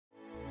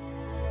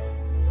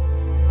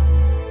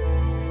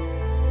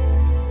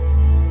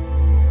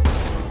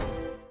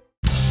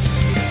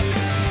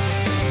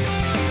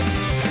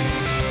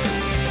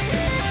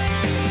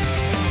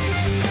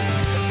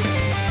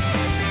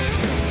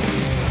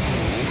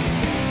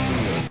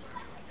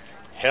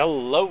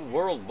Hello,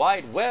 World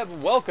Wide Web.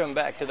 Welcome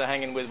back to the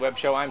Hanging with Web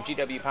Show. I'm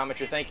GW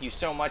Pomichter. Thank you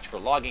so much for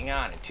logging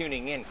on and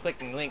tuning in,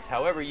 clicking links,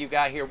 however you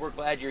got here. We're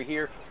glad you're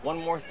here. One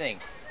more thing.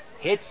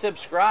 Hit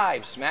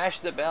subscribe,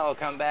 smash the bell,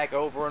 come back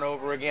over and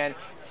over again.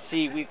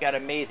 See, we've got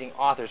amazing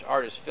authors,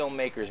 artists,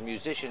 filmmakers,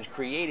 musicians,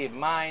 creative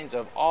minds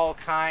of all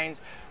kinds.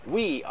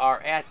 We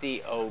are at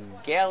the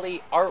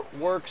Gallie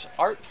Artworks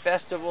Art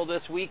Festival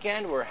this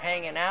weekend. We're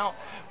hanging out.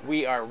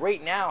 We are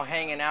right now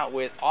hanging out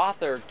with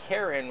author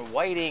Karen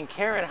Whiting.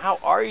 Karen, how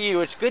are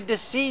you? It's good to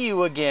see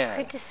you again.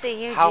 Good to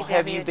see you, How GW,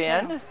 have you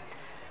been? too.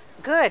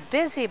 Good,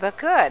 busy, but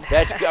good.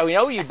 That's good. We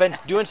know you've been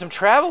doing some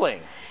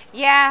traveling.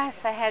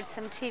 Yes, I had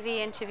some TV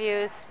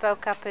interviews,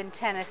 spoke up in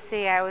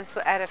Tennessee. I was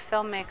at a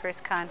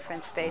filmmakers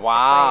conference, basically.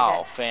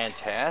 Wow,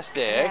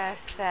 fantastic.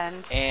 Yes,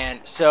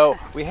 and so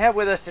we have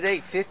with us today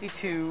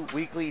 52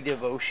 weekly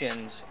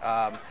devotions,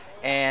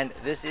 and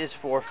this is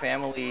for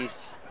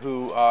families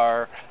who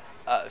are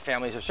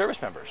families of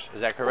service members.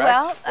 Is that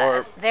correct?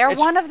 Well, they're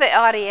one of the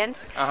audience.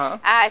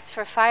 It's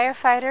for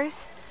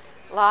firefighters,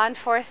 law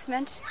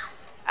enforcement,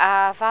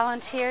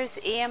 volunteers,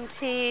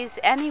 EMTs,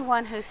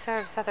 anyone who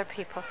serves other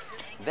people.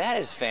 That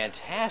is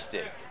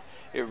fantastic.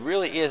 It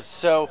really is.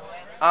 So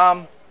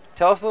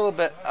tell us a little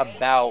bit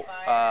about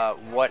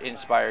what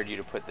inspired you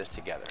to put this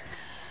together.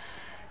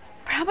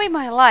 Probably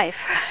my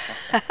life.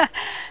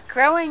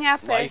 Growing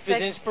up life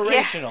is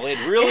inspirational. Yeah.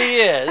 It really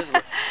is.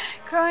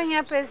 Growing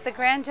up as the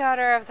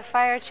granddaughter of the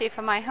fire chief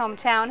of my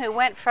hometown, who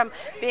went from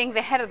being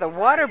the head of the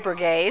water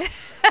brigade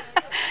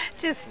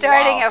to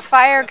starting a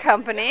fire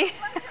company.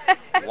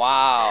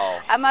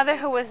 Wow. A mother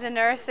who was a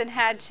nurse and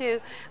had to,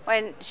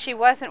 when she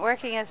wasn't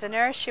working as a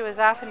nurse, she was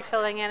often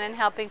filling in and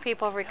helping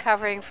people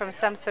recovering from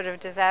some sort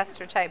of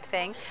disaster type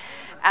thing.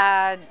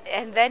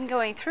 And then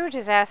going through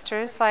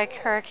disasters like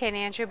Hurricane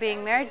Andrew,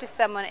 being married to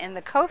someone in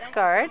the Coast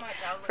Guard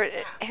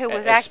who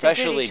was active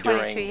duty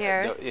 22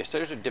 years.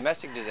 Especially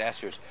domestic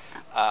disasters.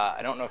 I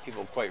don't know if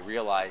people quite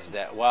realize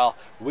that, well,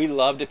 we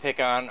love to pick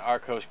on our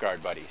Coast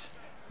Guard buddies,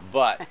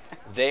 but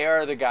they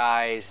are the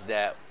guys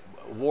that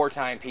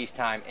wartime,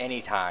 peacetime,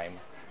 anytime,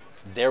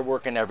 they're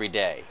working every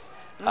day.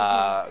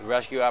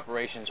 Rescue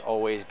operations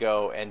always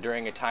go, and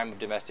during a time of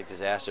domestic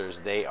disasters,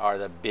 they are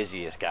the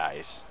busiest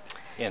guys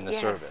in the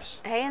service.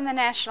 They and the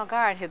National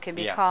Guard, who can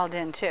be called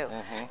in too.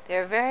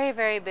 They're very,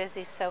 very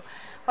busy. So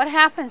what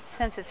happens,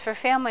 since it's for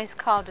families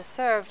called to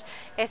serve,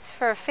 it's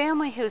for a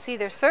family who's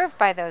either served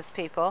by those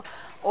people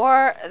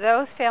or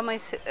those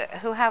families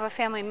who have a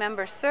family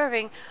member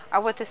serving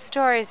are what the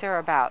stories are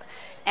about.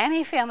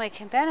 Any family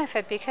can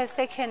benefit because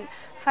they can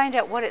find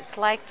out what it's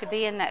like to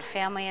be in that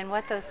family and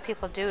what those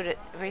people do to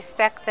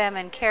respect them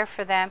and care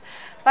for them.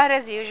 But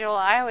as usual,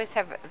 I always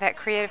have that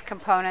creative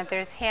component.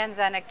 There's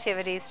hands-on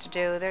activities to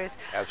do. There's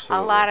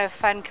a lot of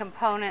fun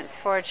components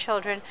for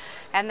children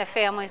and the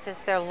families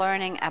as they're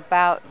learning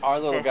about our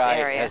little this guy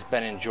area. has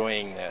been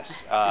enjoying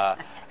this.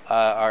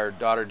 Our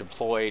daughter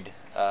deployed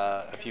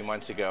a few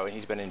months ago, and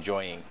he's been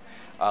enjoying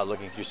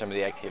looking through some of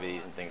the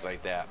activities and things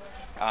like that.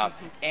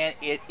 And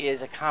it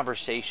is a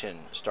conversation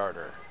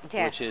starter,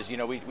 which is, you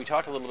know, we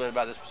talked a little bit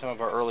about this with some of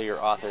our earlier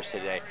authors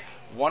today.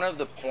 One of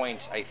the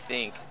points, I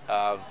think,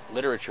 of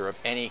literature of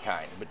any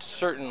kind, but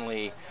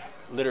certainly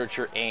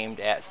literature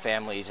aimed at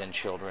families and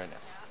children,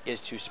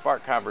 is to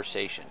spark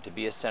conversation, to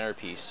be a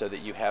centerpiece so that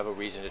you have a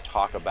reason to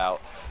talk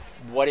about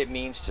what it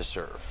means to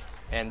serve.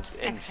 And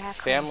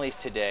families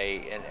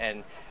today,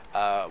 and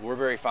we're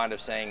very fond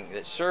of saying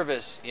that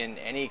service in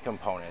any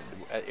component,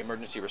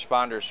 emergency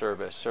responder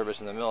service,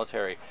 service in the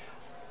military,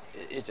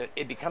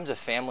 it becomes a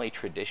family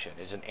tradition.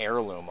 It's an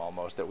heirloom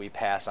almost that we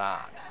pass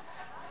on.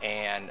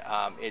 And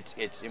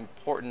it's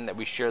important that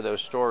we share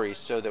those stories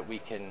so that we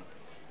can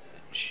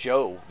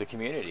show the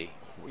community,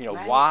 you know,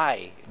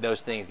 why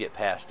those things get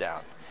passed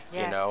down.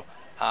 You know,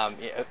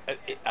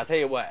 I'll tell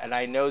you what, and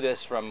I know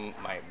this from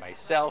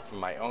myself, from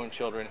my own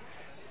children.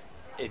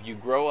 If you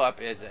grow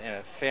up as in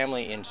a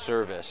family in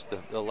service,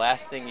 the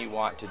last thing you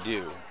want to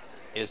do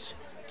is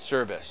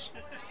service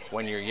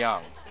when you're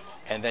young.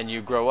 And then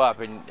you grow up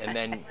and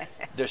then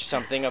there's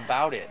something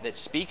about it that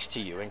speaks to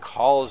you and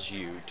calls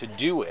you to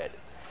do it.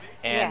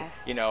 And,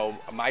 you know,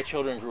 my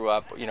children grew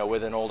up, you know,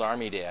 with an old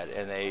Army dad,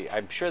 and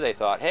I'm sure they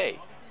thought, hey,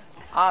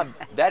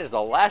 that is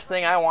the last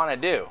thing I want to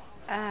do.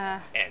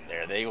 And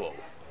there they go.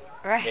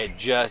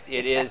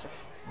 It is.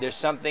 There's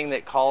something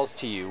that calls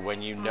to you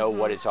when you know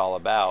what it's all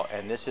about,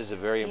 and this is a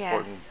very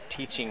important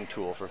teaching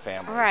tool for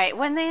families. Right,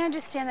 when they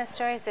understand the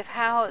stories of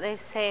how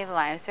they've saved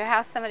lives, or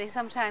how somebody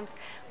sometimes,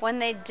 when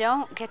they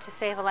don't get to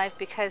save a life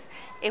because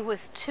it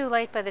was too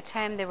late by the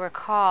time they were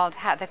called,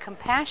 how the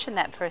compassion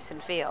that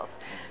person feels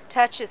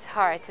touches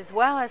hearts, as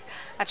well as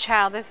a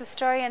child. There's a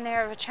story in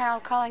there of a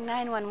child calling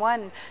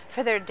 911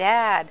 for their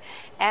dad,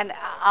 and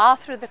all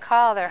through the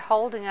call they're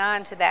holding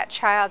on to that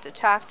child to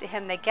talk to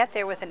him. They get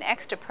there with an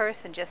extra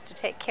person just to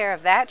take care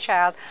of that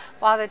child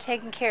while they're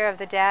taking care of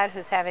the dad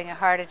who's having a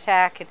heart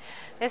attack and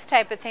this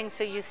type of thing.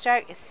 So you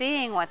start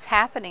seeing what's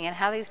happening and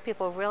how these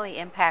people really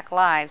impact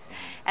lives,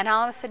 and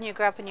all of a sudden you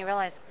grow up and you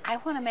realize, I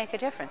want to make a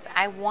difference.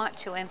 I want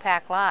to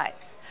impact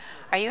lives.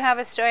 or you have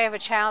a story of a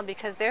child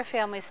because their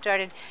family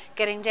started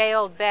getting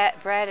day-old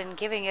bread and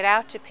giving it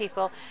out to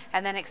people,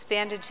 and then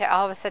expanded to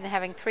all of a sudden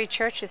having 3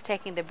 churches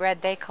taking the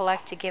bread they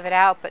collect to give it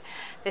out. But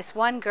this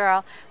one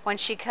girl, when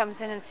she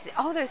comes in and says,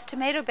 oh, there's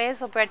tomato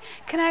basil bread,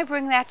 can I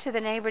bring that to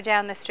the neighbor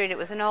down the street? It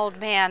was an old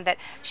man that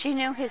she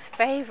knew his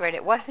favorite.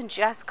 It wasn't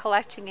just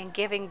collecting and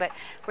giving, but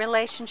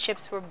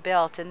relationships were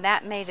built, and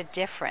that made a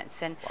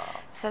difference. And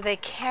so they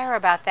care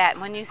about that.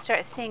 And when you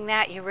start seeing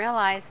that, you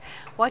realize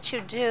what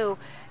you do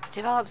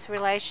develops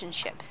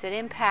relationships. It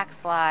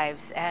impacts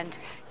lives, and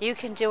you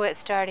can do it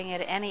starting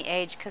at any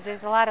age, because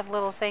there's a lot of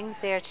little things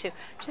there to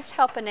just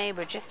help a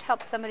neighbor, just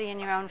help somebody in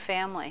your own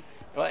family.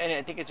 Well, and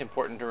I think it's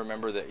important to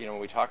remember that, when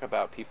we talk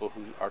about people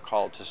who are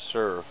called to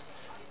serve,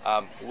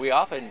 we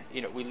often,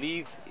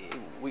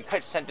 we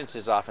cut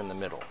sentences off in the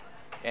middle,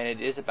 and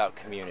it is about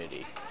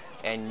community.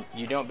 And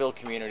you don't build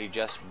community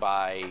just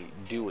by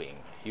doing.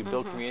 You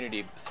build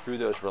community through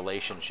those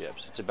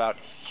relationships. It's about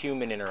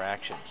human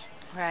interactions.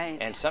 Right.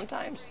 And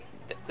sometimes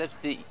that's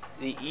the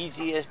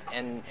easiest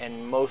and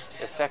most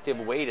effective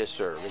way to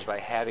serve, is by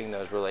having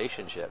those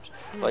relationships.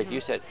 Like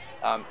you said,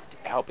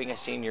 helping a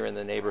senior in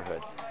the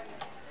neighborhood.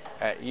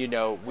 We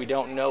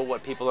don't know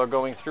what people are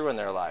going through in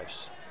their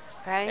lives.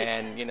 Right.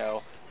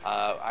 And,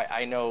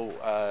 I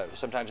know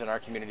sometimes in our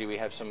community we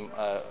have some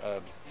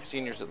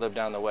seniors that live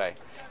down the way.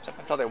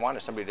 Sometimes all they want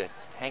is somebody to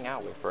hang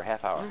out with for a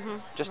half hour.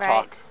 Just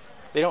talk.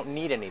 They don't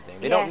need anything.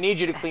 They don't need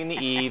you to clean the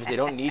eaves. They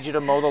don't need you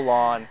to mow the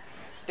lawn.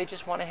 They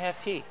just want to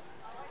have tea.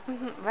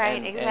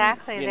 Right,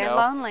 exactly. They're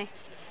lonely.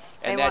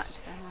 And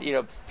that's,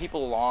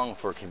 people long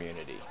for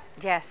community.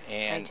 Yes,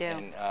 they do.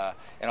 And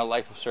a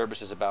life of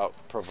service is about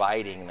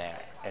providing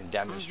that and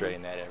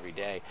demonstrating that every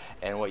day.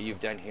 And what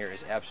you've done here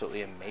is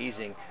absolutely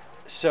amazing.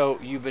 So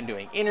you've been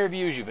doing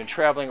interviews, you've been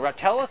traveling around.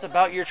 Tell us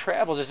about your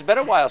travels. It's been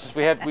a while since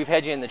we've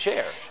had you in the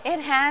chair. It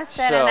has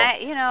been, so,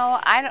 and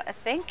I don't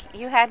think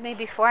you had me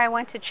before I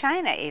went to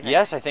China even.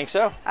 Yes, I think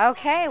so.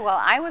 Okay, well,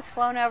 I was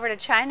flown over to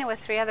China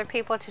with 3 other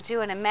people to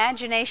do an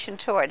imagination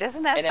tour.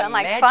 Doesn't that sound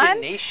like fun? An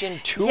imagination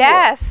tour?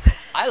 Yes.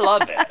 I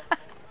love it.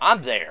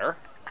 I'm there.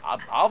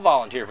 I'll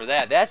volunteer for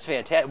that. That's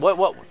fantastic.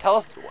 What? Tell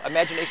us,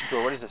 imagination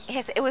tour. What is this?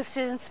 Yes, it was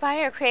to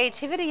inspire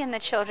creativity in the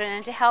children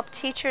and to help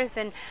teachers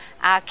and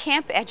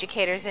camp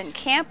educators and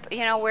camp.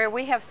 Where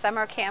we have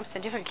summer camps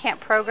and different camp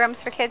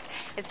programs for kids.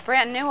 It's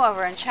brand new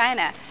over in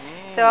China.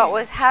 So it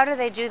was, how do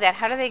they do that?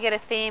 How do they get a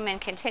theme and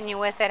continue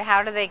with it?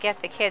 How do they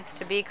get the kids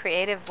to be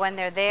creative when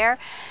they're there?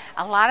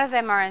 A lot of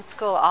them are in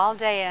school all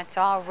day, and it's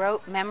all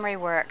rote memory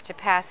work to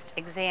pass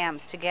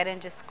exams, to get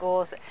into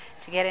schools,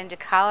 to get into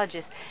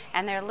colleges,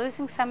 and they're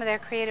losing some of their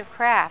creative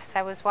crafts.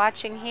 I was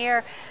watching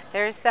here,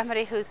 there's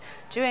somebody who's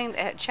doing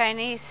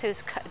Chinese,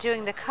 who's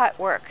doing the cut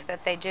work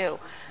that they do.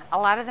 A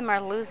lot of them are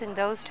losing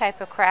those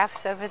type of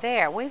crafts over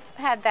there. We've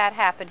had that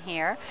happen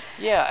here.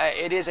 Yeah,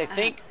 it is. I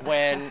think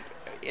when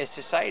as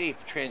society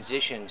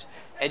transitions,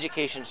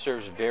 education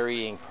serves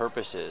varying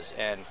purposes,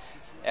 and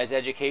as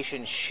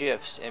education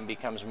shifts and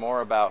becomes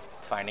more about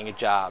finding a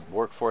job,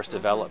 workforce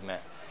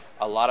development,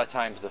 a lot of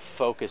times the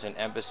focus and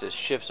emphasis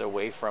shifts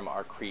away from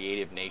our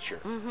creative nature.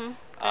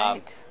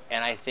 Right.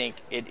 And I think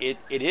it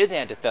is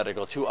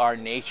antithetical to our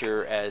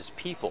nature as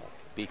people,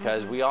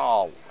 because we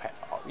all,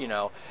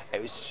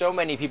 so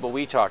many people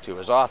we talk to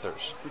as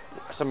authors,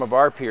 some of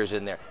our peers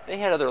in there, they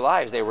had other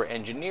lives. They were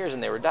engineers,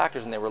 and they were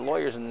doctors, and they were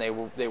lawyers, and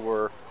they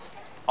were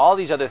all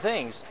these other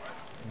things.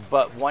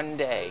 But one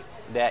day,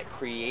 that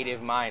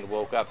creative mind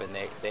woke up, and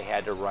they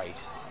had to write.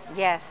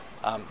 Yes.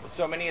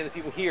 So many of the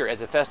people here at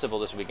the festival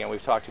this weekend,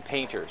 we've talked to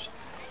painters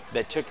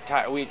that took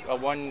time.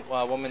 One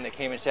woman that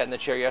came and sat in the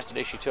chair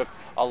yesterday, she took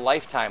a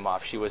lifetime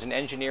off. She was an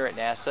engineer at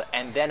NASA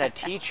and then a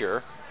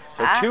teacher,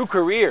 so 2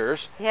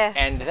 careers. Yes.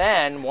 And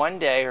then one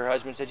day her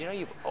husband said,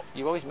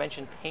 you've always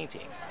mentioned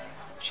painting.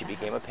 She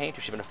became a painter.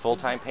 She's been a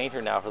full-time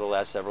painter now for the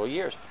last several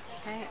years.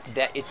 Right.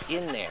 That it's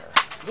in there.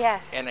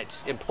 Yes. And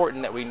it's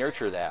important that we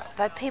nurture that.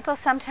 But people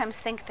sometimes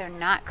think they're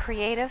not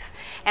creative.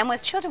 And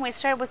with children, we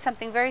started with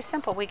something very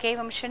simple. We gave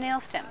them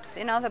chenille stems,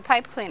 the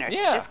pipe cleaners,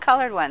 just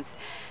colored ones,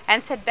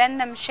 and said bend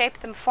them,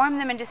 shape them, form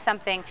them into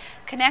something,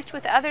 connect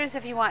with others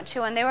if you want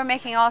to, and they were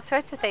making all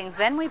sorts of things.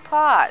 Then we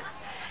pause.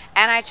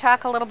 And I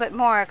talk a little bit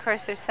more. Of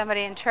course, there's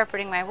somebody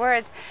interpreting my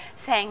words,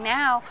 saying,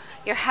 now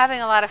you're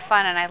having a lot of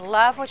fun, and I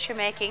love what you're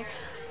making.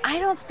 I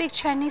don't speak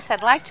Chinese.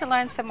 I'd like to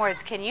learn some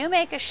words. Can you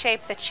make a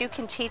shape that you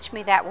can teach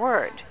me that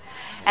word?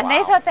 And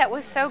they thought that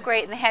was so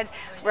great. And they had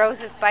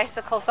roses,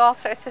 bicycles, all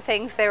sorts of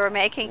things they were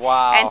making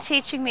and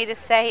teaching me to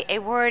say a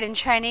word in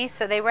Chinese.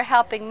 So they were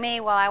helping me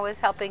while I was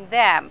helping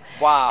them.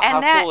 Wow,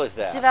 and how cool is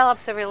that? And that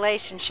develops a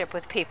relationship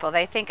with people.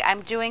 They think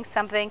I'm doing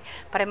something,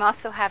 but I'm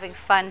also having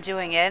fun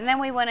doing it. And then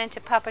we went into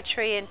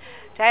puppetry and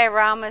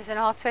dioramas and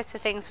all sorts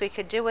of things we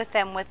could do with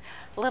them with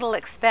little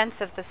expense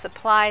of the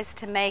supplies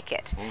to make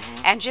it.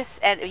 And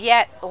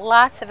yet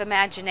lots of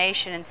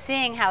imagination, and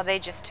seeing how they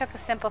just took a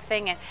simple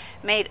thing and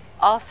made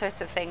all sorts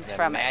of things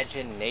from it.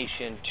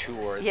 Imagination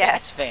tour. Yes.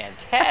 That's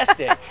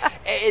fantastic.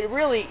 It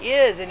really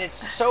is, and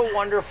it's so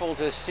wonderful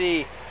to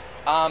see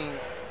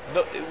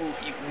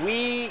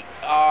we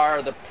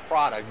are the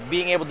product.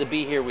 Being able to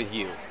be here with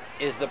you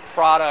is the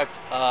product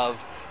of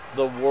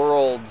the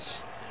world's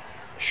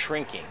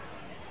shrinking.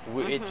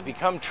 It's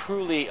become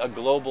truly a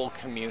global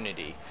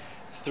community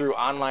through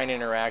online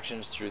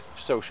interactions, through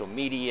social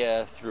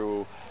media,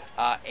 through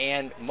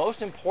and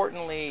most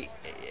importantly,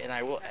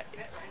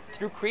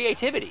 through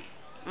creativity.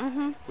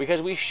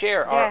 Because we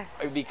share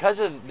because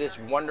of this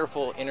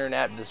wonderful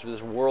internet, this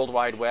World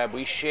Wide Web,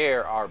 we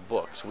share our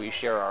books, we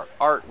share our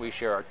art, we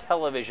share our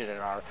television and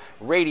our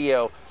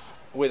radio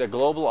with a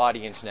global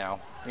audience now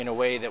in a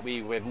way that we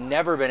have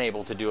never been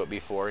able to do it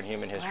before in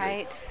human history.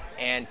 Right.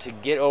 And to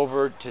get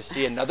over to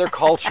see another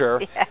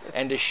culture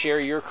and to share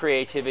your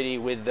creativity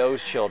with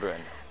those children.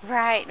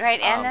 Right,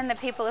 right. And then the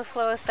people who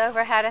flew us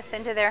over had us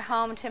into their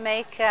home to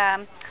make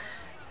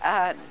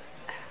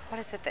what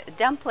is it? The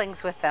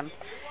dumplings with them.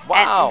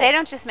 Wow. And they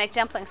don't just make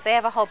dumplings. They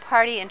have a whole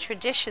party and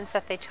traditions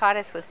that they taught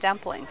us with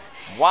dumplings.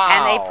 Wow.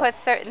 And they put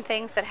certain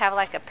things that have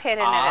like a pit in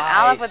it, an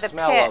olive with a pit.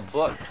 I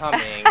smell a book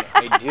coming.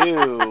 I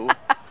do.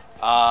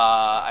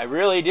 I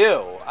really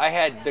do. I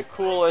had the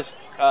coolest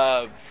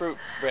fruit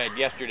bread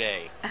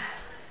yesterday.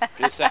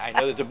 I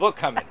know there's a book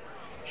coming.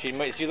 She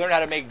learned how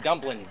to make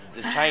dumplings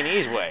the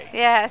Chinese way.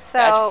 Yeah, so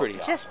that's pretty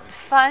awesome. Just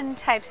fun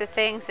types of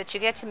things that you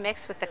get to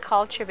mix with the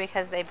culture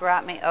because they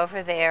brought me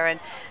over there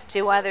and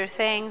do other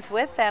things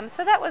with them.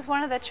 So that was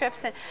one of the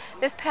trips. And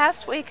this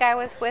past week I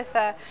was with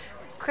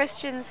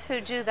Christians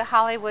who do the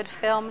Hollywood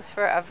films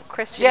of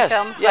Christian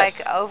films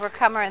like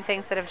Overcomer and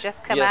things that have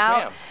just come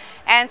out. Ma'am.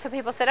 And so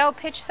people said, oh,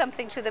 pitch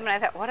something to them. And I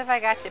thought, what have I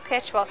got to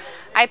pitch? Well,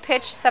 I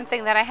pitched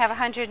something that I have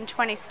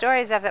 120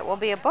 stories of that will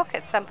be a book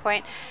at some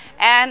point.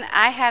 And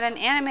I had an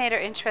animator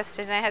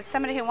interested, and I had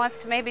somebody who wants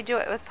to maybe do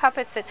it with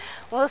puppets. And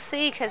we'll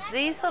see, because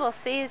these little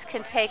seeds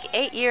can take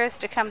 8 years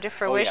to come to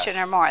fruition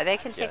or more. They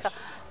can take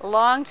a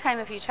long time.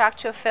 If you talk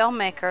to a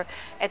filmmaker,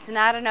 it's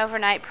not an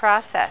overnight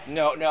process.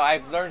 No,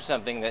 I've learned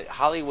something, that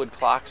Hollywood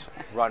clocks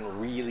run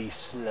really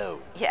slow.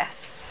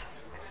 Yes.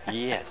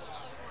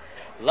 Yes.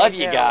 Love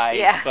you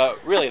guys, but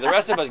really, the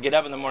rest of us get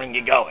up in the morning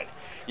and get going.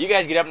 You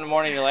guys get up in the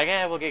morning and you're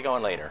like, we'll get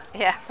going later.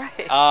 Yeah,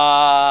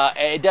 right.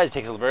 It does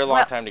take a very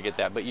long time to get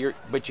that, but you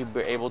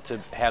were able to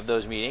have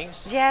those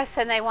meetings? Yes,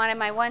 and they wanted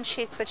my one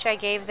sheets, which I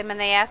gave them, and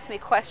they asked me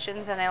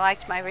questions, and they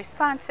liked my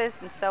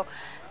responses, and so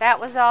that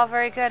was all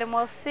very good, and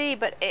we'll see,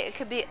 but it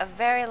could be a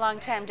very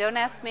long time. Don't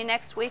ask me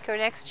next week or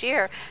next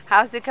year,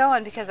 how's it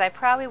going, because I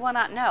probably will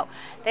not know.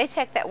 They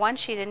take that one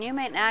sheet, and you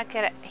may not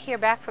hear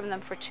back from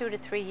them for 2 to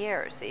 3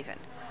 years even.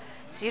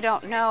 So you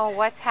don't know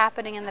what's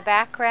happening in the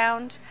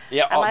background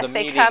unless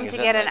they come to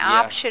get an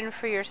option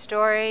for your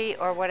story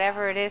or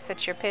whatever it is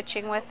that you're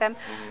pitching with them.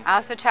 I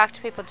also talk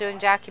to people doing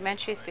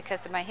documentaries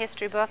because of my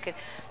history book, and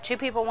 2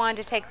 people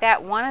wanted to take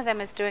that. One of them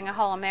is doing a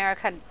whole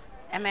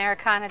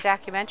Americana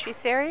documentary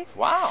series.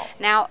 Wow.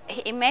 Now,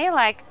 he may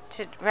like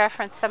to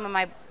reference some of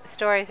my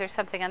stories or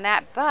something on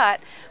that, but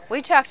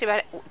we talked about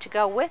it, to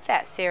go with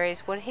that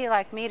series, would he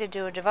like me to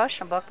do a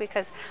devotional book,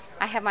 because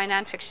I have my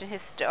nonfiction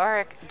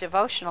historic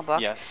devotional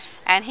book. Yes.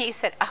 And he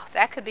said, oh,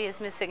 that could be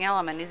his missing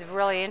element. He's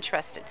really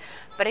interested.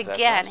 But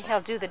again,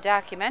 he'll do the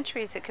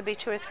documentaries. It could be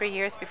 2 or 3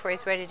 years before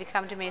he's ready to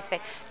come to me and say,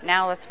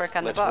 now let's work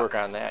on the book. Let's work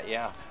on that,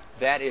 yeah.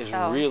 That is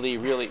really,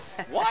 really,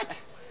 what?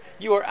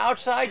 You are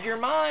outside your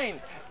mind.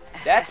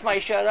 That's my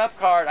shut up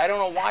card. I don't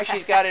know why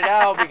she's got it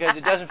out, because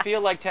it doesn't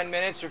feel like 10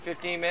 minutes or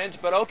 15 minutes,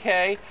 but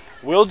okay,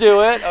 we'll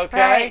do it, okay?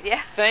 Right,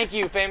 yeah. Thank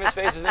you, Famous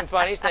Faces and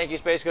Funnies. Thank you,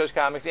 Space Coast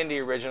Comics, Indie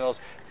Originals.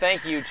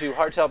 Thank you to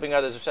Hearts Helping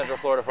Others of Central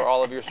Florida for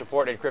all of your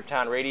support in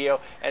Krypton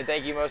Radio. And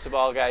thank you most of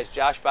all, guys,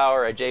 Josh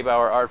Bauer at J.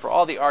 Bauer Art for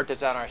all the art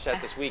that's on our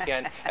set this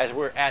weekend as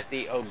we're at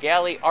the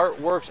Gallie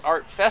Artworks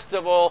Art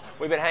Festival.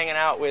 We've been hanging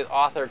out with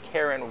author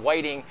Karen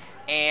Whiting,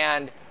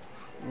 and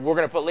we're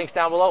going to put links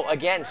down below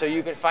again so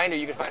you can find her.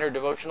 You can find her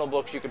devotional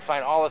books. You can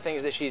find all the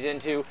things that she's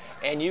into,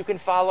 and you can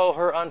follow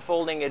her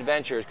unfolding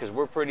adventures, because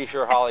we're pretty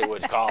sure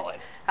Hollywood's calling.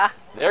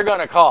 They're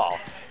going to call.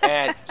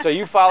 And so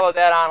you follow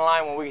that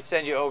online when we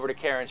send you over to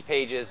Karen's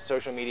pages,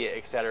 social media,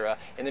 etc.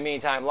 In the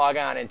meantime, log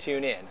on and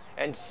tune in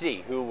and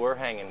see who we're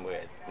hanging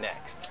with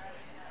next.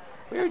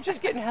 We were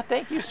just getting,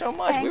 thank you so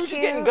much. We were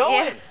just getting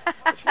going.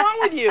 What's wrong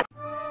with you?